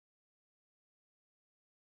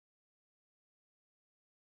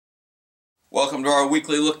Welcome to our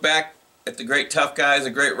weekly look back at the great tough guys, the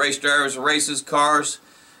great race drivers, races, cars,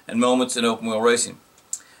 and moments in open wheel racing.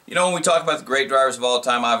 You know, when we talk about the great drivers of all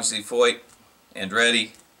time, obviously Foyt, Andretti,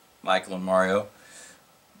 Michael and Mario,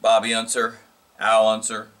 Bobby Unser, Al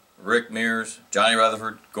Unser, Rick Mears, Johnny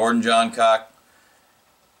Rutherford, Gordon John Cock,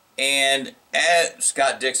 and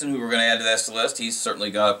Scott Dixon, who we're going to add to that list. He's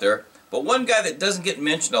certainly got up there. But one guy that doesn't get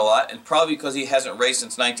mentioned a lot, and probably because he hasn't raced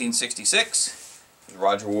since 1966, is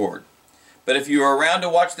Roger Ward. But if you are around to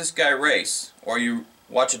watch this guy race, or you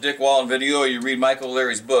watch a Dick Wallen video, or you read Michael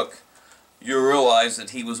O'Leary's book, you realize that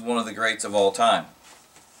he was one of the greats of all time.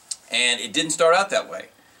 And it didn't start out that way.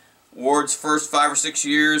 Ward's first 5 or 6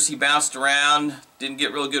 years, he bounced around, didn't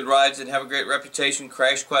get really good rides, didn't have a great reputation,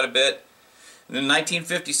 crashed quite a bit. And then in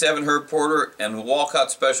 1957, Herb Porter and the Walcott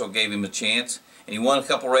Special gave him a chance, and he won a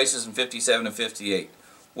couple races in 57 and 58.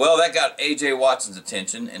 Well, that got A.J. Watson's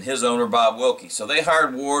attention and his owner, Bob Wilkie. So they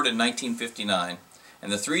hired Ward in 1959, and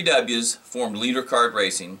the three W's formed Leader Card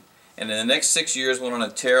Racing, and in the next 6 years went on a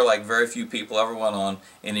tear like very few people ever went on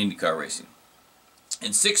in IndyCar racing.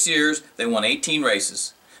 In 6 years, they won 18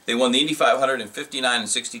 races. They won the Indy 500 in 59 and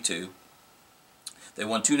 62. They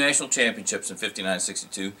won 2 national championships in 59 and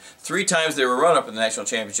 62. 3 times they were run-up in the national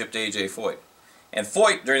championship to A.J. Foyt. And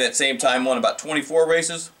Foyt, during that same time, won about 24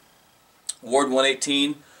 races. Ward won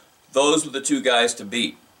 18. Those were the two guys to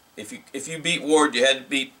beat. If you beat Ward, you had to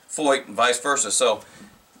beat Foyt, and vice versa. So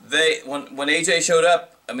when AJ showed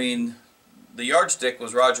up, I mean, the yardstick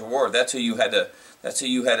was Roger Ward. That's who you had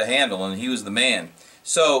to handle, and he was the man.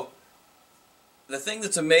 So the thing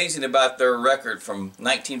that's amazing about their record from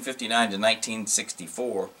 1959 to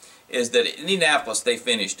 1964 is that in Indianapolis they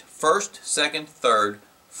finished 1st, 2nd, 3rd,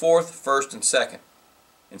 4th, 1st, and 2nd.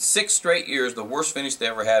 In 6 straight years, the worst finish they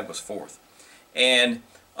ever had was 4th. And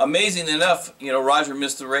amazing enough, you know, Roger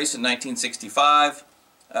missed the race in 1965.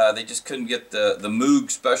 They just couldn't get the Moog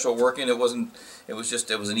Special working. It was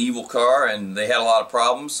an evil car, and they had a lot of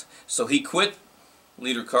problems. So he quit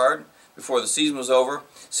Leader Card before the season was over.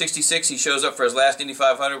 66, he shows up for his last Indy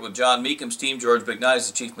 500 with John Meekham's team. George Bignotti's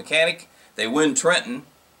the chief mechanic. They win Trenton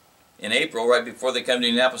in April, right before they come to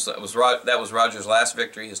Indianapolis. That was Roger's last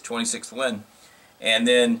victory, his 26th win. And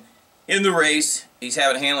then in the race, he's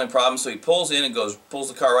having handling problems, so he pulls in and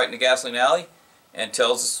pulls the car right in the gasoline alley and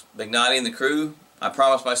tells Bignotti and the crew, I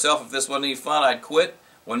promised myself if this wasn't any fun, I'd quit.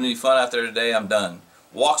 Wasn't any fun out there today, I'm done.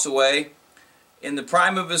 Walks away in the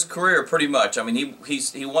prime of his career, pretty much. I mean,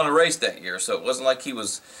 he won a race that year, so it wasn't like he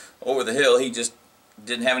was over the hill. He just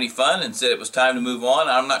didn't have any fun and said it was time to move on.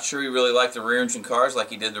 I'm not sure he really liked the rear engine cars like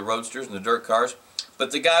he did the roadsters and the dirt cars,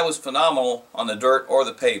 but the guy was phenomenal on the dirt or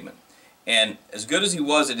the pavement. And as good as he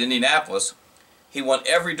was at Indianapolis, he won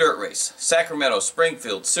every dirt race. Sacramento,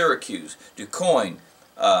 Springfield, Syracuse, DuQuoin,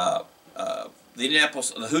 the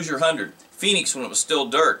Hoosier 100, Phoenix when it was still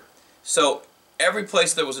dirt. So every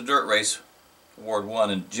place there was a dirt race, Ward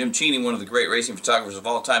won. And Jim Cheney, one of the great racing photographers of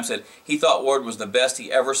all time, said he thought Ward was the best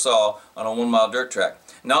he ever saw on a 1-mile dirt track.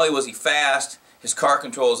 Not only was he fast, his car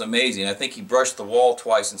control is amazing. I think he brushed the wall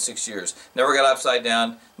twice in 6 years. Never got upside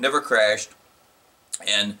down, never crashed.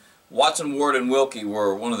 And Watson, Ward, and Wilkie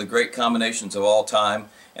were one of the great combinations of all time,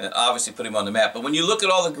 and it obviously put him on the map. But when you look at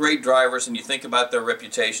all the great drivers and you think about their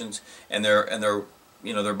reputations and their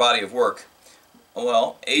body of work,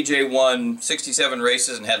 well, AJ won 67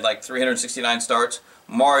 races and had like 369 starts.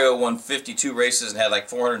 Mario won 52 races and had like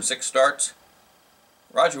 406 starts.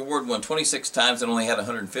 Roger Ward won 26 times and only had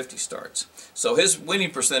 150 starts. So his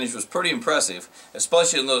winning percentage was pretty impressive,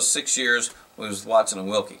 especially in those 6 years when it was Watson and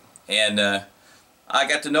Wilkie. And I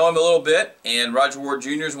got to know him a little bit, and Roger Ward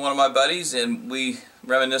Jr. is one of my buddies, and we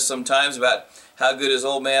reminisce sometimes about how good his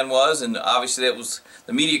old man was. And obviously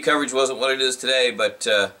the media coverage wasn't what it is today, but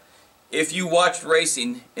if you watched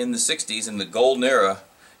racing in the 60s, in the golden era,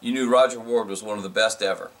 you knew Roger Ward was one of the best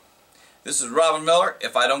ever. This is Robin Miller.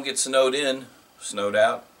 If I don't get snowed in, snowed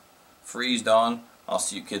out, freezed on, I'll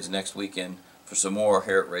see you kids next weekend for some more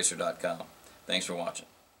here at RACER.com. Thanks for watching.